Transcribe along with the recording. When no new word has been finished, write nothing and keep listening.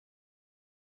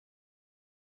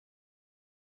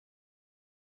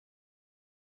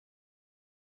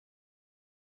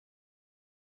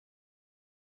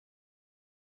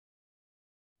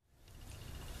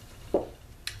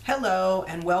Hello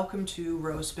and welcome to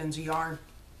Rose Spins a Yarn.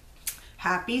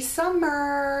 Happy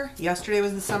summer! Yesterday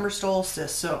was the summer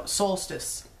solstice,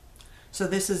 so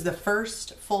this is the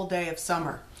first full day of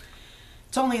summer.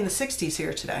 It's only in the 60s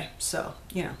here today, so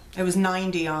you know, it was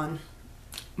 90 on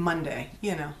Monday,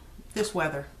 you know, this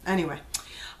weather. Anyway,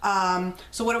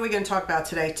 so what are we going to talk about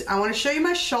today? I want to show you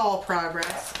my shawl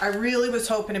progress. I really was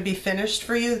hoping to be finished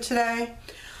for you today.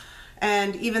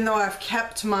 And even though I've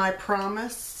kept my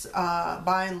promise,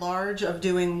 by and large, of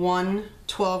doing one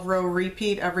 12-row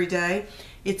repeat every day,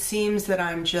 it seems that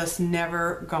I'm just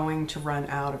never going to run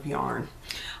out of yarn.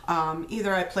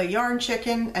 Either I play yarn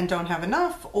chicken and don't have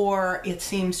enough, or it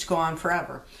seems to go on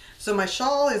forever. So my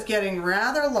shawl is getting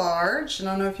rather large. I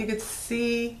don't know if you could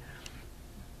see.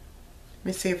 Let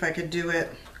me see if I could do it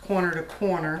corner to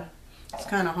corner. It's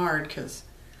kind of hard because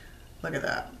look at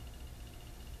that.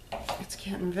 It's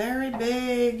getting very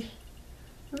big,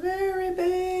 very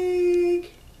big.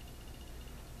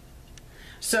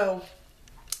 So,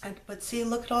 but see,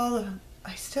 look at all the,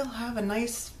 I still have a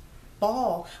nice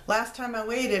ball. Last time I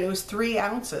weighed it, it was 3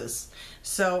 ounces.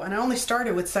 So, and I only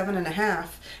started with 7.5.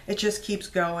 It just keeps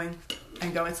going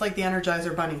and going. It's like the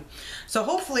Energizer Bunny. So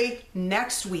hopefully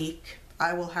next week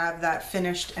I will have that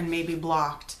finished and maybe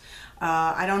blocked.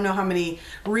 I don't know how many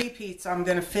repeats I'm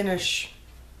going to finish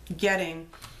getting.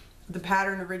 The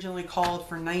pattern originally called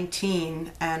for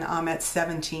 19 and I'm at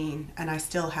 17 and I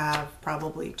still have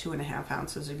probably 2.5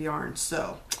 ounces of yarn,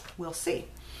 so we'll see.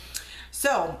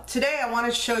 So today I wanted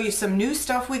to show you some new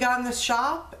stuff we got in the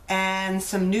shop and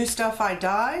some new stuff I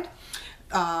dyed.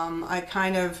 I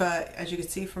kind of, as you can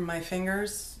see from my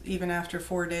fingers, even after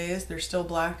 4 days, they're still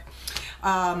black.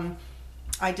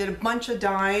 I did a bunch of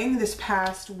dyeing this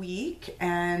past week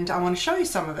and I want to show you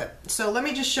some of it. So let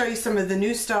me just show you some of the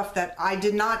new stuff that I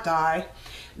did not dye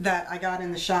that I got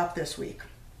in the shop this week.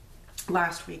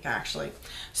 Last week actually.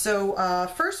 So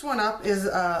first one up is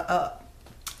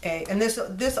and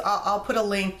this I'll put a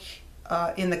link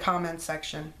in the comment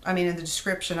section, I mean in the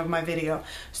description of my video,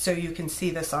 so you can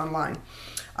see this online.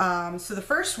 So the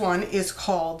first one is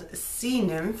called Sea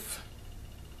Nymph.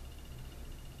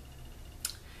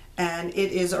 And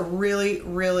it is a really,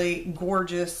 really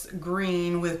gorgeous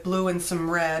green with blue and some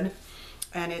red.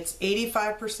 And it's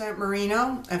 85%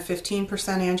 merino and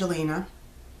 15% Angelina.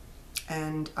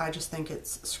 And I just think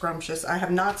it's scrumptious. I have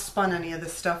not spun any of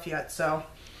this stuff yet, so.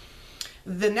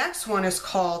 The next one is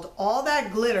called All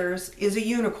That Glitters is a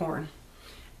Unicorn.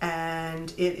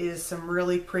 And it is some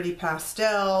really pretty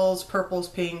pastels, purples,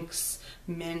 pinks,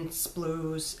 mints,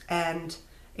 blues, and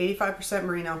 85%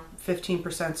 merino,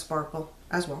 15% sparkle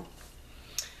as well.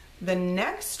 The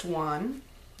next one,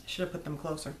 I should have put them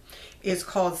closer, is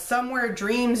called Somewhere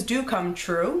Dreams Do Come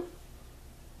True.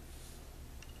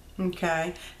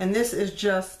 Okay, and this is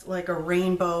just like a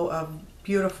rainbow of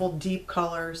beautiful deep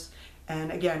colors,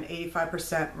 and again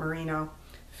 85% merino,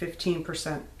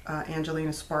 15%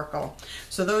 Angelina sparkle.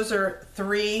 So those are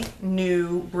 3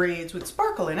 new braids with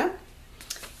sparkle in it.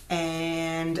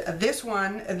 And this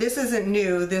one, this isn't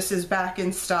new, this is back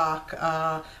in stock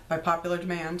by popular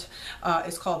demand.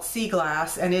 It's called Sea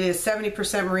Glass, and it is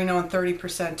 70% merino and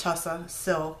 30% tussa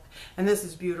silk. And this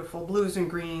is beautiful, blues and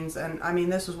greens, and I mean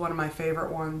this is one of my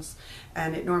favorite ones,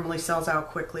 and it normally sells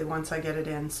out quickly once I get it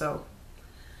in, so.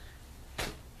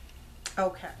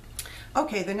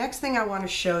 Okay, the next thing I want to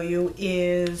show you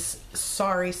is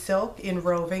Sari Silk in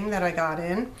roving that I got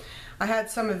in. I had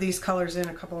some of these colors in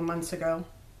a couple of months ago,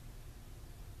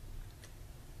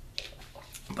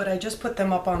 but I just put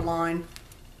them up online,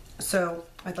 so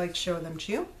I'd like to show them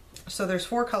to you. So there's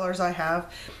 4 colors I have,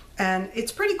 and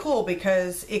it's pretty cool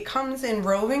because it comes in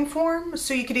roving form,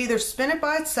 so you could either spin it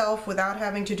by itself without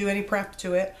having to do any prep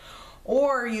to it,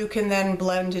 or you can then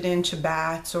blend it into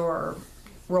bats or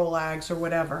rollags or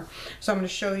whatever. So I'm going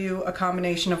to show you a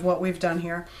combination of what we've done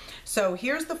here. So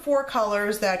here's the 4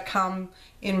 colors that come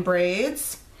in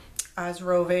braids as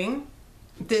roving.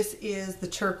 This is the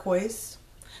turquoise.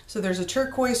 So there's a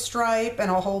turquoise stripe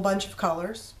and a whole bunch of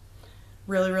colors.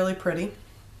 Really, really pretty.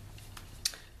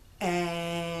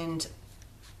 And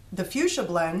the fuchsia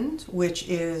blend, which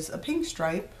is a pink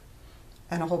stripe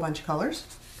and a whole bunch of colors.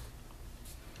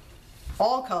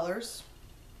 All colors,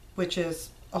 which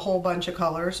is a whole bunch of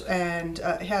colors, and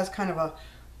it has kind of a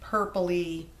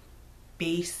purpley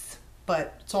base,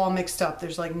 but it's all mixed up.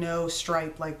 There's like no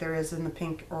stripe like there is in the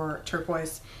pink or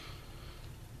turquoise.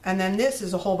 And then this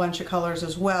is a whole bunch of colors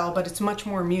as well, but it's much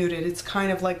more muted. It's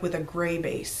kind of like with a gray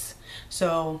base.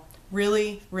 So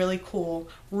really, really cool,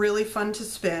 really fun to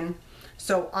spin.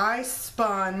 So I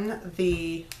spun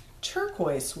the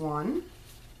turquoise one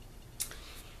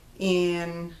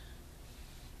in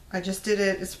I just did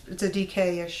it, it's a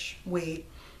DK-ish weight.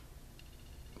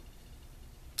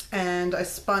 And I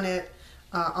spun it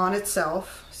on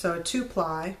itself, so a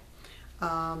 2-ply.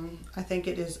 I think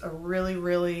it is a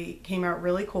really came out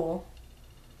really cool.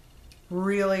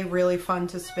 Really fun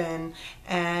to spin,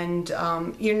 and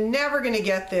you're never going to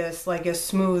get this like as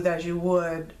smooth as you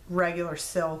would regular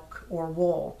silk or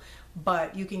wool,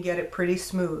 but you can get it pretty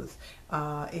smooth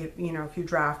if you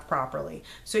draft properly.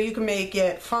 So you can make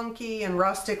it funky and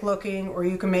rustic looking, or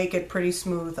you can make it pretty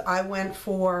smooth. I went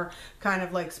for kind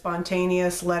of like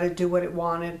spontaneous, let it do what it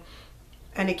wanted,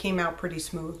 and it came out pretty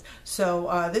smooth.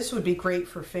 So this would be great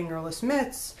for fingerless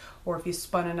mitts, or if you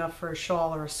spun enough for a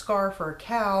shawl or a scarf or a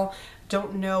cowl.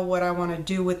 Don't know what I want to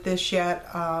do with this yet,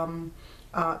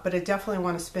 but I definitely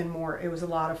want to spin more. It was a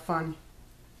lot of fun.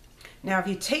 Now if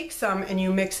you take some and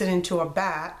you mix it into a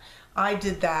bat, I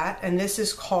did that, and this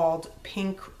is called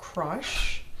Pink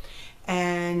Crush,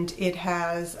 and it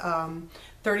has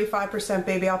 35%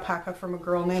 baby alpaca from a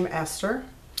girl named Esther,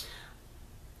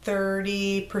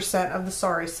 30% of the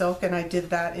sari silk, and I did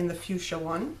that in the fuchsia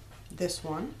one, this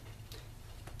one,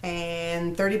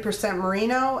 and 30%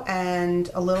 merino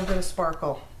and a little bit of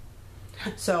sparkle.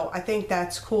 So I think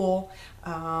that's cool.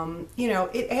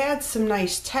 It adds some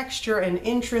nice texture and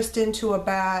interest into a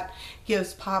bat,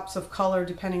 gives pops of color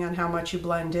depending on how much you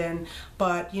blend in,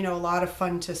 but a lot of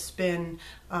fun to spin.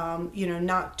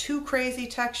 Not too crazy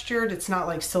textured, it's not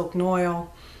like silk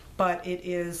noil, but it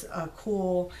is a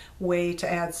cool way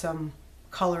to add some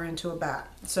color into a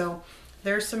bat. So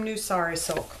there's some new sari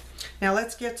silk. Now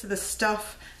let's get to the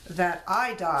stuff that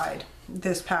I dyed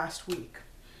this past week.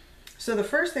 So the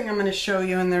first thing I'm going to show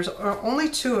you, and there's only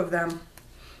 2 of them,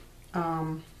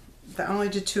 I only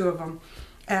did 2 of them,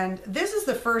 and this is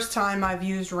the first time I've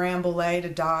used Rambouillet to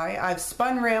dye. I've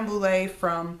spun Rambouillet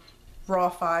from raw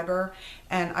fiber,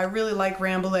 and I really like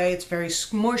Rambouillet. It's very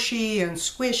smushy and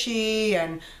squishy,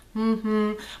 and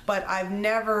but I've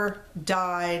never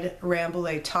dyed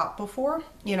Rambouillet top before.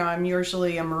 I'm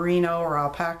usually a merino or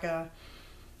alpaca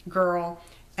girl,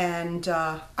 and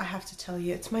I have to tell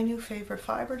you, it's my new favorite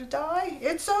fiber to dye.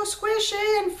 It's so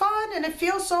squishy and fun, and it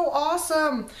feels so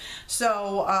awesome.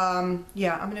 So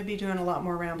yeah, I'm gonna be doing a lot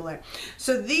more Rambouillet.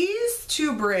 So these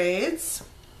 2 braids,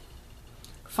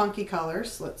 funky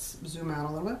colors, let's zoom out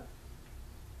a little bit.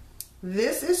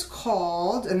 This is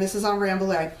called, and this is on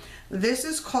Rambouillet, this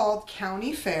is called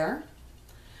County Fair.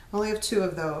 I only have 2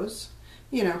 of those.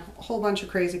 A whole bunch of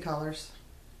crazy colors.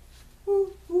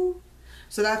 Woo, woo.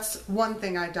 So that's one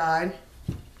thing I dyed.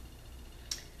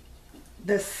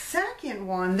 The second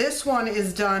one, this one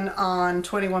is done on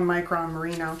 21 micron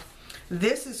merino.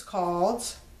 This is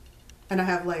called, and I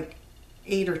have like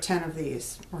 8 or 10 of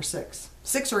these, or 6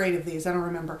 or 8 of these, I don't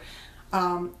remember.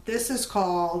 This is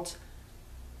called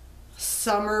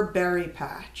Summer Berry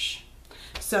Patch.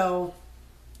 So,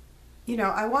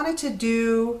 I wanted to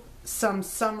do some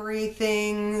summery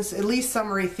things, at least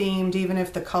summery themed, even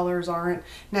if the colors aren't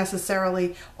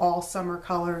necessarily all summer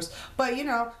colors. But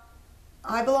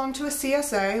I belong to a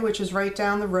CSA, which is right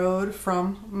down the road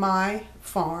from my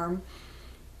farm,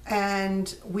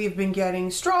 and we've been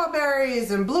getting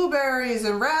strawberries and blueberries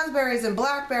and raspberries and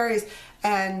blackberries,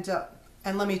 and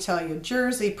let me tell you,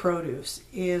 Jersey produce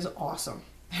is awesome.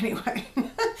 Anyway,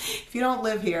 if you don't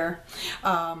live here,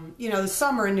 the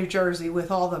summer in New Jersey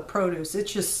with all the produce,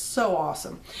 it's just so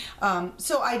awesome.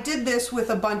 So I did this with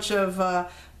a bunch of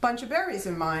berries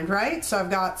in mind, right? So I've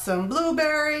got some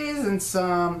blueberries and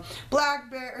some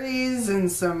blackberries and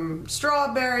some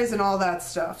strawberries and all that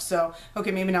stuff. So,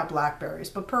 okay, maybe not blackberries,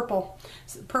 but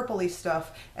purpley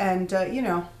stuff, and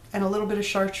and a little bit of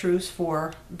chartreuse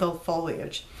for the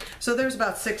foliage. So there's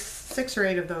about six or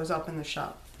 8 of those up in the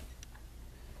shop.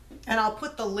 And I'll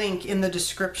put the link in the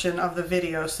description of the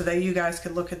video so that you guys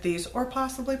could look at these or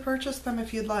possibly purchase them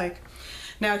if you'd like.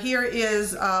 Now here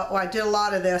is, I did a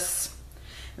lot of this.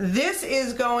 This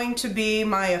is going to be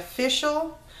my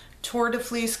official Tour de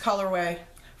Fleece colorway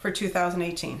for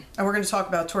 2018. And we're going to talk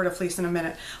about Tour de Fleece in a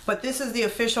minute. But this is the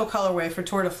official colorway for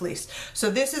Tour de Fleece. So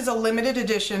this is a limited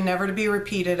edition, never to be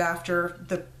repeated after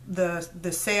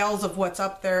the sales of what's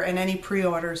up there and any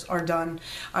pre-orders are done.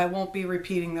 I won't be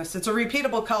repeating this. It's a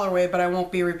repeatable colorway, but I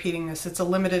won't be repeating this. It's a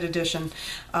limited edition,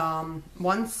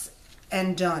 once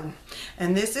and done.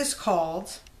 And this is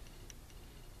called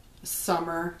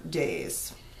Summer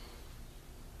Daze.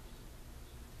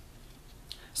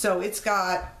 So it's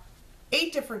got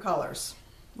 8 different colors,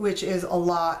 which is a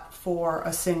lot for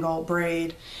a single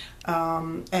braid.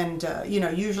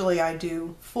 Usually I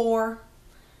do 4.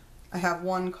 I have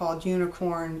one called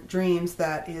Unicorn Dreams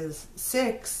that is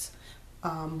 6,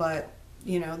 but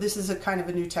you know, this is a kind of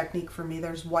a new technique for me.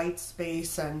 There's white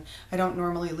space, and I don't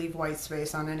normally leave white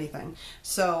space on anything.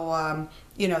 So,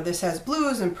 you know, this has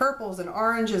blues and purples and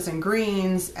oranges and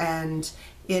greens, and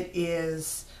it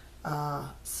is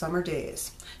Summer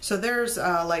Daze. So there's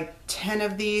like 10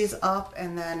 of these up,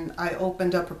 and then I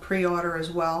opened up a pre-order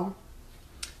as well.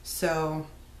 So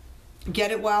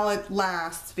get it while it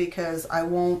lasts, because I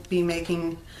won't be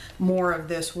making more of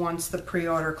this once the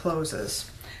pre-order closes.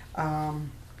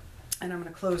 And I'm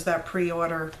going to close that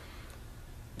pre-order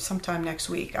sometime next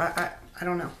week. I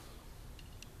don't know.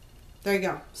 There you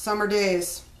go. Summer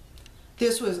Daze.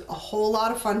 This was a whole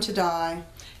lot of fun to dye,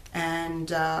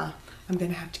 and I'm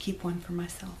going to have to keep one for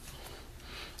myself.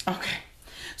 Okay.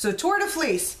 So Tour de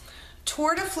Fleece.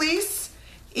 Tour de Fleece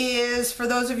is, for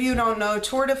those of you who don't know,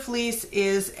 Tour de Fleece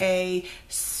is a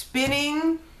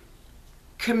spinning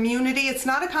community. It's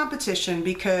not a competition,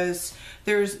 because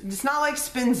it's not like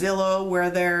Spinzilla where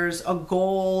there's a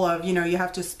goal of, you know, you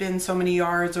have to spin so many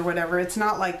yards or whatever. It's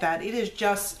not like that. It is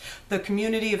just the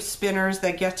community of spinners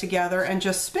that get together and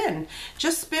just spin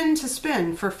to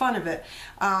spin for fun of it,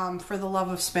 for the love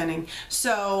of spinning.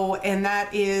 So, and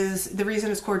that is the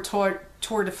reason it's called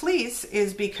Tour de Fleece,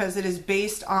 is because it is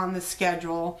based on the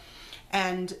schedule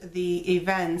and the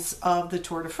events of the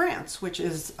Tour de France, which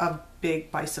is a big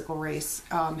bicycle race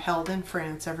held in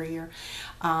France every year,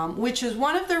 which is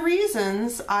one of the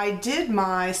reasons I did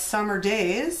my Summer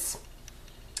Daze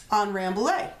on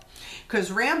Rambouillet,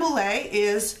 because Rambouillet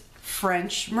is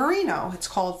French merino. It's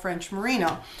called French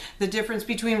merino. The difference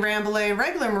between Rambouillet and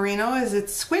regular merino is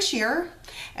it's squishier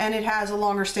and it has a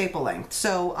longer staple length.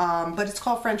 So, but it's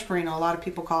called French merino. A lot of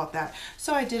people call it that.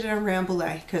 So I did it on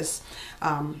Rambouillet because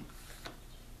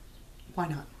why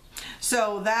not?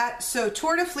 So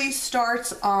Tour de Fleece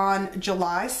starts on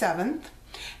July 7th.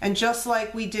 And just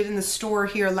like we did in the store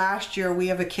here last year, we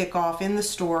have a kickoff in the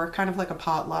store, kind of like a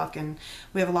potluck, and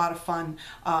we have a lot of fun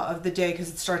of the day because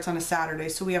it starts on a Saturday.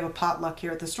 So we have a potluck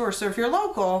here at the store. So if you're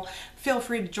local, feel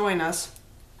free to join us.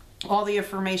 All the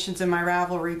information's in my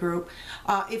Ravelry group.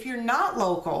 If you're not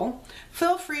local,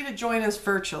 feel free to join us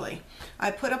virtually.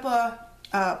 I put up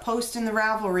a post in the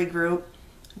Ravelry group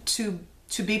to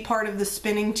be part of the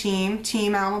spinning team,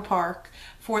 Team Alma Park,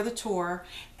 for the tour,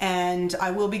 and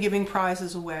I will be giving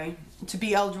prizes away. To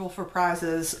be eligible for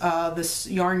prizes, this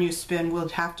yarn you spin will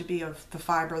have to be of the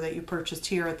fiber that you purchased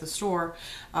here at the store,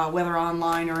 whether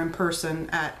online or in person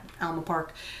at Alma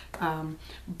Park.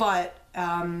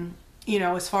 You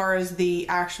know, as far as the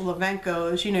actual event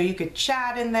goes, you know, you could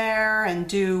chat in there and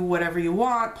do whatever you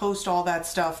want, post all that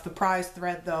stuff. The prize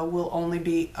thread, though, will only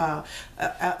be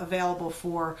available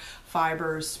for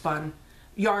fibers spun,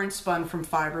 yarn spun from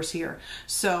fibers here.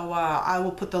 So I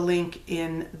will put the link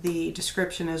in the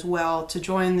description as well to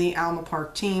join the Alma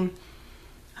Park team.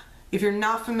 If you're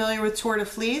not familiar with Tour de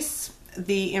Fleece,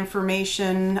 the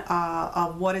information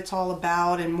of what it's all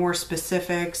about and more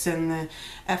specifics and the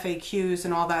FAQs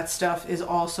and all that stuff is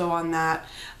also on that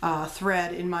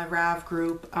thread in my Rav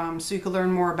group, so you can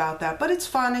learn more about that. But it's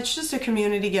fun. It's just a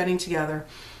community getting together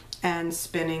and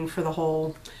spinning for the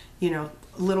whole, you know,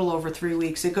 little over 3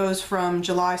 weeks. It goes from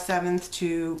July 7th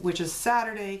to, which is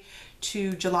Saturday,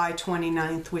 to July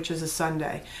 29th, which is a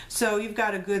Sunday. So you've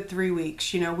got a good 3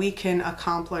 weeks. You know, we can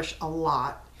accomplish a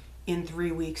lot in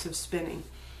 3 weeks of spinning.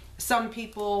 Some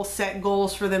people set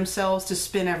goals for themselves to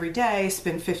spin every day,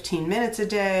 spin 15 minutes a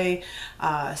day,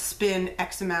 spin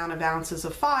X amount of ounces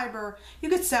of fiber. You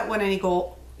could set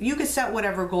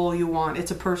whatever goal you want.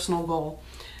 It's a personal goal.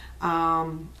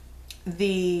 My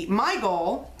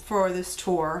goal for this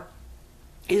tour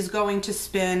is going to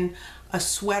spin a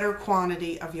sweater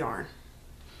quantity of yarn.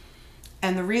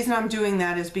 And the reason I'm doing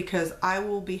that is because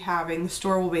the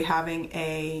store will be having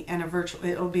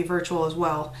it'll be virtual as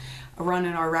well, run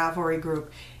in our Ravelry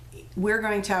group. We're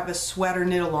going to have a sweater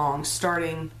knit along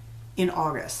starting in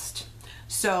August.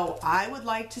 So I would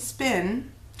like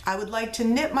to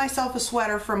knit myself a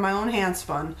sweater from my own hand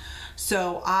spun.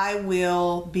 So I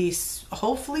will be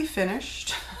hopefully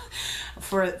finished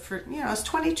for you know, it's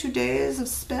 22 days of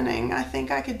spinning. I think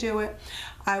I could do it.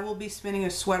 I will be spinning a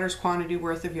sweater's quantity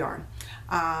worth of yarn.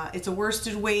 It's a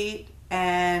worsted weight,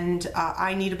 and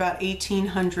I need about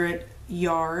 1,800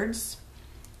 yards.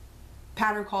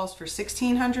 Pattern calls for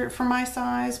 1,600 for my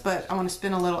size, but I want to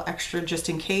spin a little extra just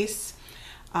in case.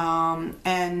 You know,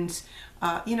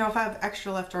 if I have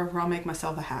extra left over, I'll make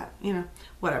myself a hat, you know,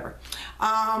 whatever.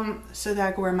 So that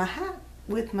I can wear my hat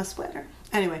with my sweater.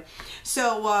 Anyway,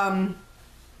 so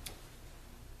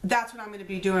that's what I'm going to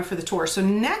be doing for the tour. So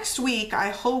next week,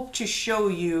 I hope to show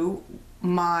you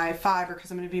my fiber, because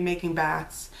I'm going to be making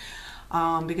bats,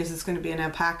 because it's going to be an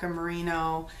alpaca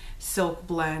merino silk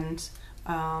blend.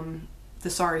 the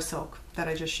sari silk that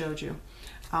I just showed you,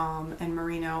 and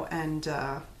merino, and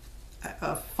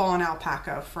a fawn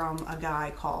alpaca from a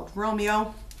guy called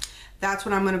Romeo. That's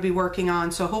what I'm going to be working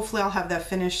on. So hopefully I'll have that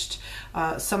finished,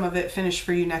 some of it finished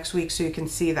for you next week so you can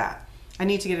see that. I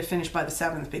need to get it finished by the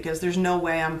 7th because there's no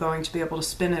way I'm going to be able to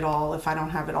spin it all if I don't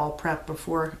have it all prepped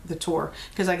before the tour,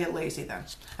 because I get lazy then.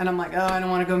 And I'm like, oh, I don't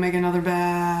want to go make another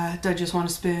bat. I just want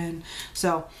to spin.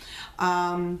 So,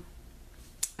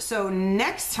 so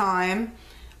next time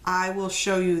I will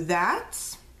show you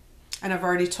that. And I've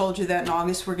already told you that in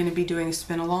August we're going to be doing a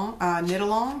spin along, knit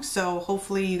along. So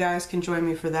hopefully you guys can join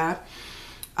me for that.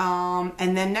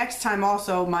 And then next time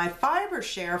also, my fiber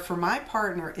share for my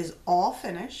partner is all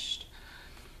finished,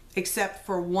 except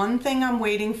for one thing I'm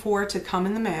waiting for to come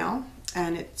in the mail,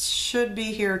 and it should be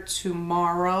here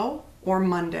tomorrow or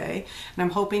Monday, and I'm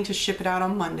hoping to ship it out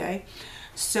on Monday.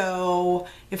 So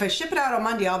if I ship it out on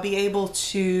Monday, I'll be able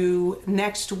to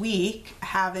next week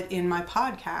have it in my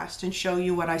podcast and show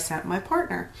you what I sent my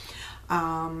partner.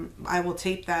 I will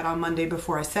tape that on Monday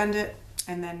before I send it,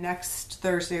 and then next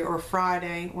Thursday or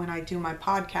Friday when I do my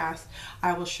podcast,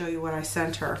 I will show you what I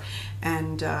sent her,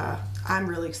 and I'm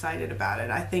really excited about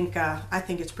it. I think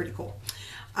it's pretty cool.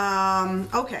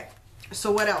 Okay,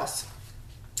 so what else?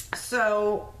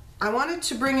 So I wanted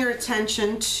to bring your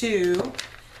attention to,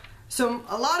 so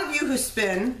a lot of you who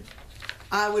spin,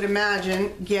 I would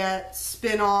imagine, get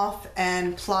Spin Off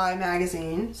and Ply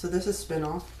magazine. So this is Spin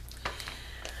Off.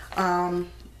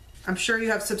 I'm sure you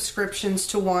have subscriptions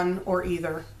to one or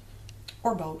either,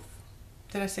 or both.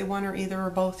 Did I say one or either or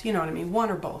both? You know what I mean, one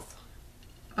or both.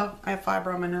 Oh, I have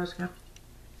fiber on my nose now.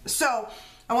 So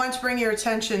I wanted to bring your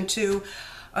attention to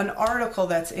an article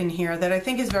that's in here that I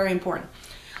think is very important.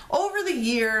 Over the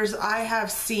years, I have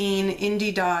seen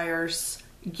indie dyers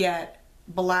get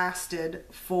blasted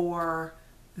for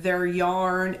their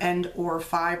yarn and or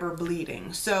fiber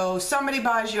bleeding. So somebody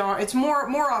buys yarn, it's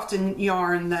more often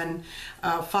yarn than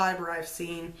fiber I've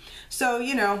seen. So,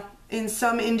 you know, in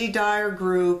some indie dyer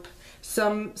group,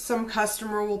 some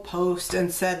customer will post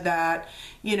and said that,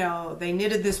 you know, they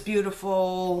knitted this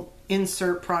beautiful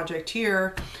insert project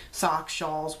here, socks,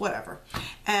 shawls, whatever.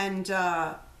 And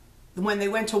when they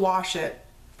went to wash it,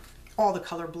 all the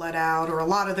color bled out, or a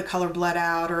lot of the color bled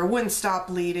out, or it wouldn't stop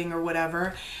bleeding or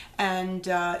whatever. And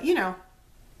you know,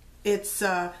 it's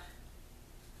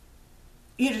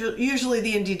usually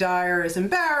the indie dyer is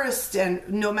embarrassed, and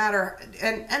no matter,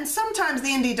 and sometimes the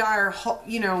indie dyer,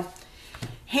 you know,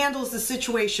 handles the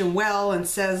situation well and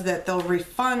says that they'll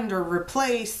refund or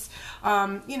replace.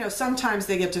 You know, sometimes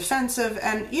they get defensive,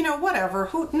 and you know, whatever.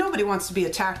 Nobody wants to be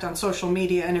attacked on social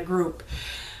media in a group.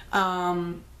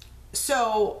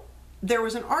 So there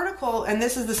was an article, and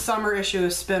this is the summer issue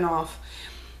of Spin Off,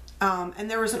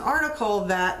 and there was an article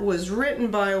that was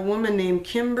written by a woman named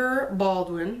Kimber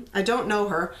Baldwin. I don't know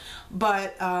her,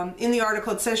 but in the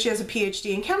article it says she has a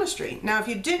PhD in chemistry. Now, if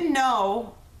you didn't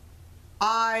know,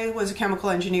 I was a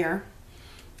chemical engineer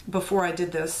before I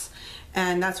did this,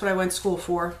 and that's what I went to school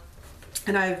for.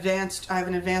 And I have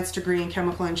an advanced degree in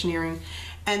chemical engineering.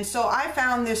 And so I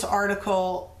found this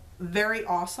article very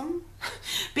awesome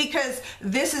because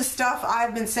this is stuff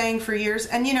I've been saying for years.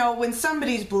 And you know, when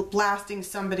somebody's blasting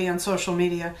somebody on social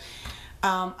media,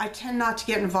 I tend not to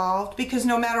get involved, because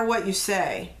no matter what you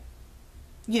say,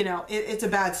 you know, it's a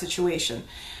bad situation.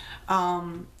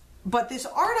 But this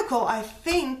article, I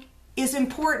think, is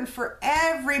important for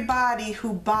everybody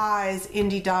who buys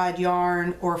indie dyed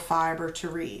yarn or fiber to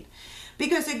read,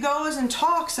 because it goes and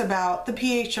talks about the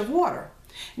pH of water.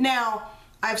 Now,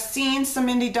 I've seen some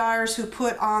indie dyers who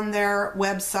put on their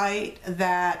website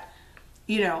that,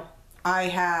 you know, I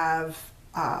have,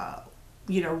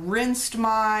 you know, rinsed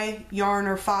my yarn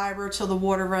or fiber till the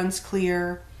water runs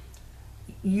clear.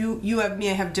 You may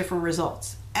have different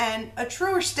results. And a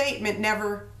truer statement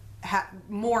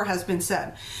more has been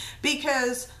said.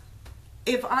 Because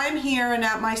if I'm here and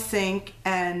at my sink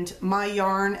and my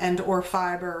yarn and or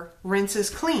fiber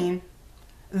rinses clean,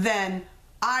 then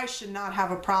I should not have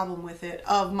a problem with it,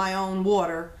 of my own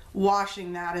water,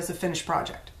 washing that as a finished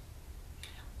project.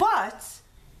 But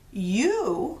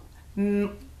you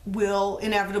will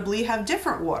inevitably have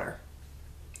different water.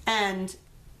 And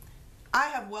I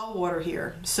have well water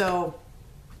here, so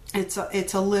it's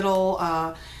a little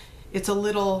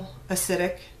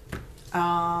acidic.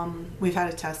 We've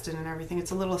had it tested and everything. It's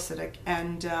a little acidic,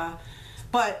 and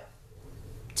but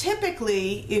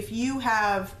typically, if you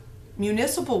have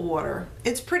municipal water,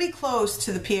 it's pretty close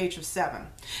to the pH of 7.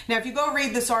 Now, if you go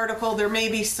read this article, there may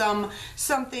be some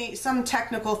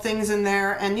technical things in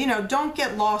there, and you know, don't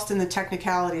get lost in the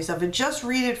technicalities of it. Just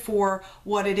read it for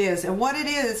what it is. And what it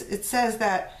is, it says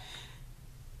that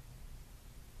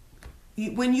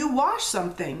when you wash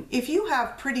something, if you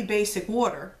have pretty basic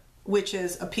water, which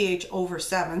is a pH over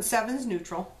 7, 7 is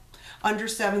neutral, under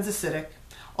 7 is acidic,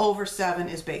 over 7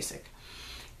 is basic.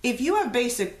 If you have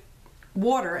basic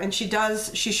water, and she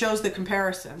shows the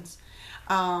comparisons,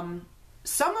 some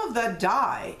of the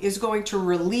dye is going to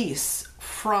release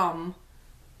from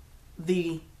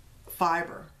the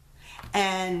fiber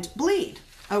and bleed.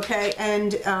 Okay,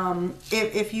 and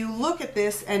if you look at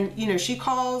this, and you know, she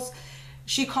points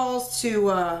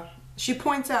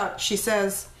out, she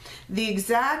says, the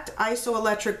exact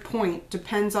isoelectric point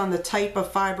depends on the type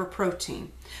of fiber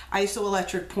protein.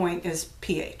 Isoelectric point is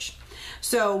pH.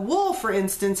 So wool, for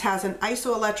instance, has an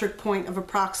isoelectric point of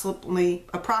approximately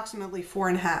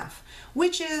 4.5,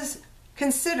 which is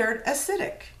considered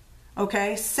acidic.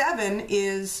 Okay, 7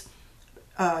 is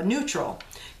neutral.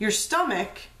 Your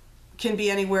stomach can be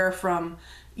anywhere from,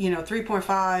 you know,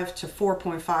 3.5 to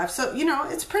 4.5. So, you know,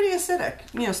 it's pretty acidic.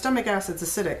 You know, stomach acid's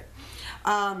acidic.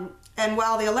 And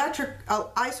while the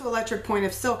isoelectric point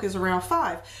of silk is around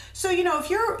 5. So, you know,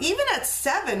 if you're even at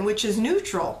 7, which is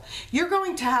neutral, you're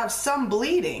going to have some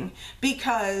bleeding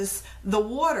because the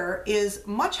water is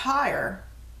much higher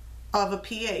of a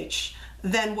pH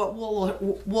than what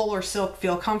wool or silk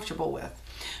feel comfortable with.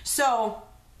 So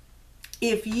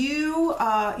if you,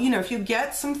 if you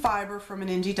get some fiber from an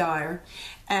indie dyer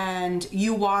and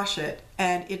you wash it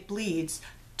and it bleeds,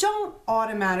 don't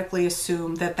automatically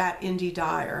assume that that indie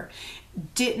dyer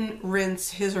didn't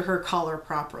rinse his or her color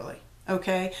properly,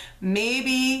 okay?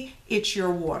 Maybe it's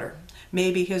your water.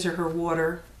 Maybe his or her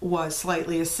water was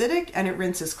slightly acidic and it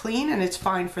rinses clean and it's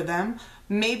fine for them.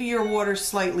 Maybe your water's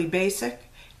slightly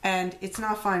basic and it's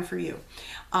not fine for you.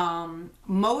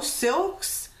 Most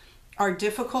silks are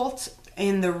difficult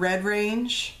in the red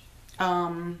range.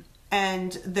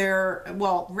 And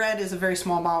red is a very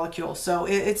small molecule, so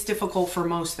it's difficult for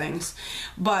most things.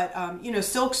 But, you know,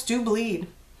 silks do bleed,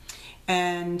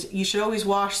 and you should always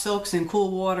wash silks in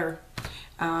cool water.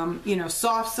 You know,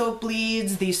 soft silk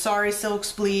bleeds, these sari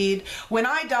silks bleed. When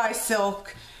I dye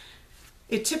silk,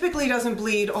 it typically doesn't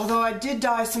bleed, although I did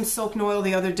dye some silk noil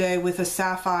the other day with a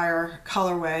sapphire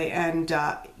colorway, and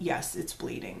yes, it's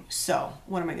bleeding. So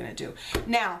what am I going to do?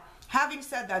 Now, having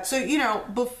said that, so, you know,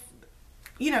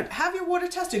 have your water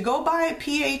tested. Go buy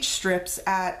pH strips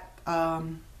at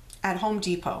Home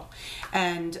Depot,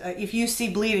 and if you see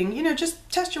bleeding, you know, just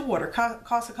test your water.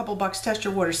 Costs a couple bucks. Test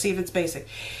your water, see if it's basic.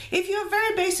 If you have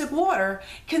very basic water,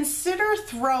 consider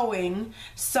throwing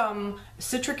some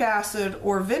citric acid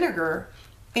or vinegar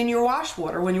in your wash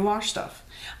water when you wash stuff,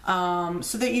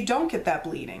 so that you don't get that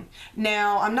bleeding.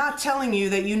 Now, I'm not telling you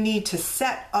that you need to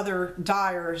set other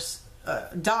dyers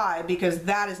dye, because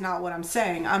that is not what I'm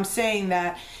saying. I'm saying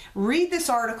that read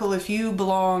this article if you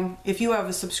have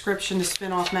a subscription to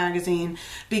Spin-Off magazine,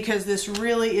 because this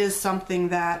really is something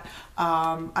that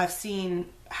I've seen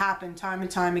happen time and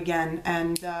time again.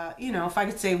 And you know, if I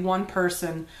could save one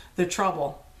person the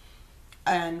trouble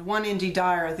and one indie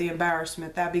dyer the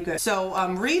embarrassment, that'd be good. So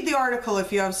read the article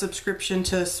if you have a subscription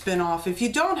to Spin-Off. If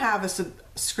you don't have a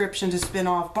subscription to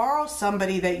Spin-Off, borrow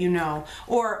somebody that you know,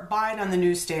 or buy it on the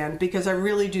newsstand, because I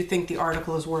really do think the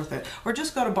article is worth it. Or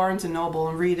just go to Barnes & Noble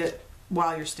and read it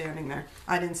while you're standing there.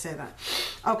 I didn't say that.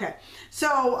 Okay,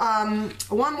 so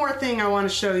one more thing I want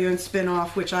to show you in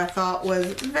Spin-Off, which I thought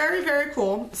was very, very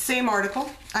cool. Same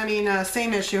article,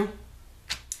 same issue.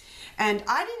 And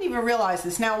I didn't even realize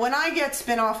this. Now, when I get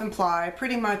Spin-Off and Ply, I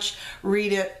pretty much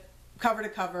read it cover to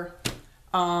cover.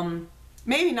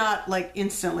 Maybe not like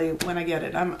instantly when I get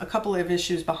it. I'm a couple of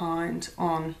issues behind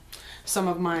on some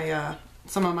of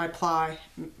my Ply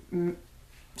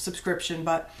subscription,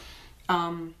 but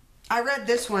I read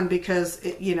this one because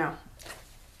it, you know,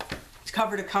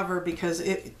 cover to cover, because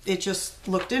it just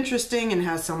looked interesting and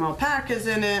has some alpacas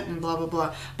in it and blah blah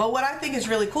blah. But what I think is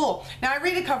really cool, now I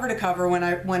read it cover to cover when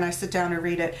I sit down and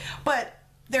read it, but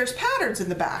there's patterns in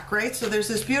the back, right? So there's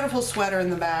this beautiful sweater in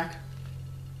the back,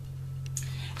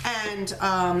 and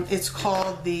it's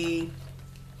called the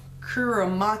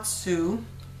Kuromatsu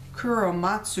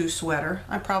sweater.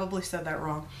 I probably said that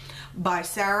wrong, by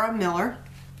Sarah Miller.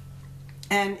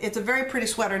 And it's a very pretty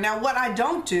sweater. Now, what I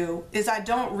don't do is I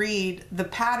don't read the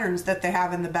patterns that they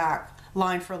have in the back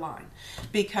line for line,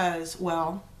 because,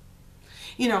 well,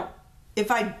 you know,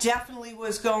 if I definitely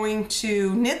was going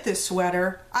to knit this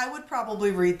sweater, I would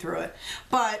probably read through it.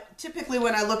 But typically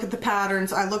when I look at the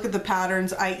patterns,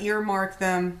 I earmark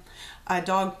them, I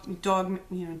dog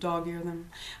ear them.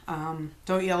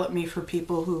 Don't yell at me for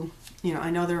people who, you know, I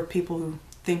know there are people who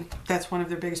think that's one of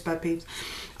their biggest pet peeves.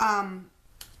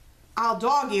 I'll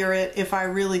dog ear it if I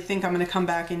really think I'm going to come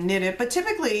back and knit it, but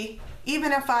typically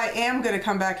even if I am going to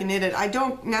come back and knit it, I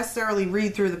don't necessarily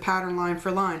read through the pattern line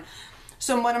for line.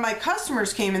 So one of my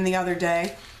customers came in the other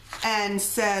day and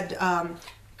said,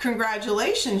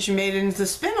 congratulations, you made it into the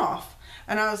spin-off.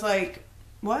 And I was like,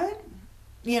 what?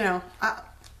 You know,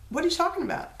 what are you talking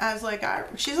about? I was like,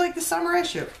 she's like the summer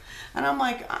issue. And I'm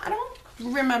like, I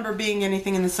don't remember being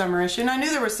anything in the summer issue. And I knew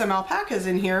there were some alpacas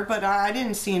in here, but I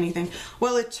didn't see anything.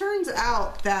 Well, it turns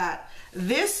out that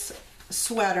this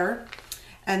sweater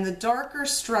and the darker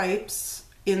stripes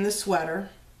in the sweater,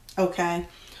 okay,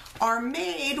 are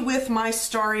made with my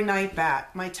Starry Night bat,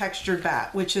 my textured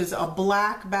bat, which is a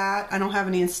black bat. I don't have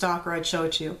any in stock or I'd show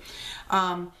it to you.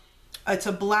 It's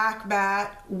a black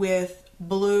bat with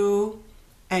blue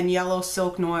and yellow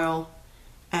silk noil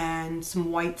and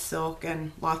some white silk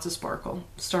and lots of sparkle.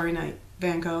 Starry Night,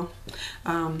 Van Gogh.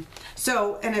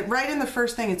 Right in the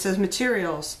first thing it says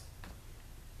materials.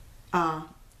 The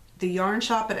yarn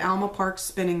shop at Alma Park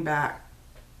spinning bat,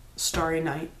 Starry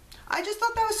Night. I just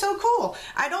thought that was so cool.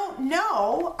 I don't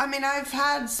know. I mean, I've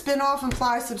had spin-off and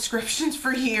fly subscriptions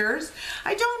for years.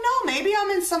 I don't know. Maybe I'm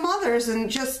in some others and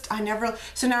just, so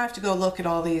now I have to go look at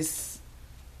all these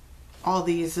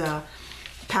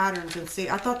patterns and see.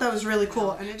 I thought that was really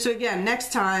cool. So again,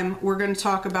 next time we're going to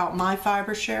talk about my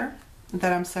fiber share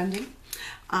that I'm sending.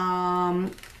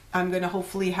 I'm going to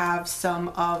hopefully have some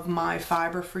of my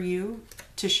fiber for you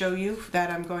to show you that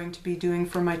I'm going to be doing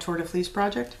for my Tour de Fleece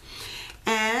project.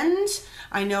 And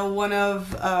I know one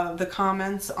of the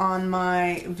comments on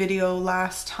my video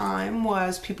last time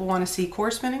was people want to see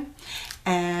core spinning,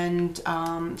 and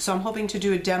so I'm hoping to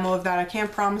do a demo of that. I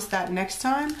can't promise that next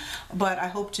time, but I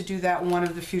hope to do that in one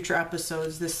of the future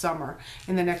episodes this summer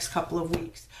in the next couple of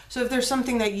weeks. So if there's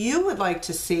something that you would like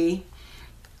to see,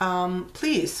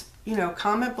 please, you know,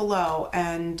 comment below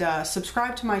and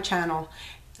subscribe to my channel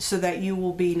so that you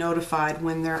will be notified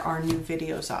when there are new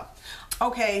videos up.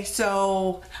 Okay,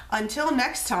 so until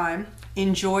next time,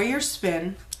 enjoy your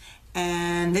spin,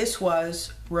 and this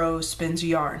was Rose Spins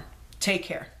Yarn. Take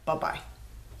care. Bye-bye.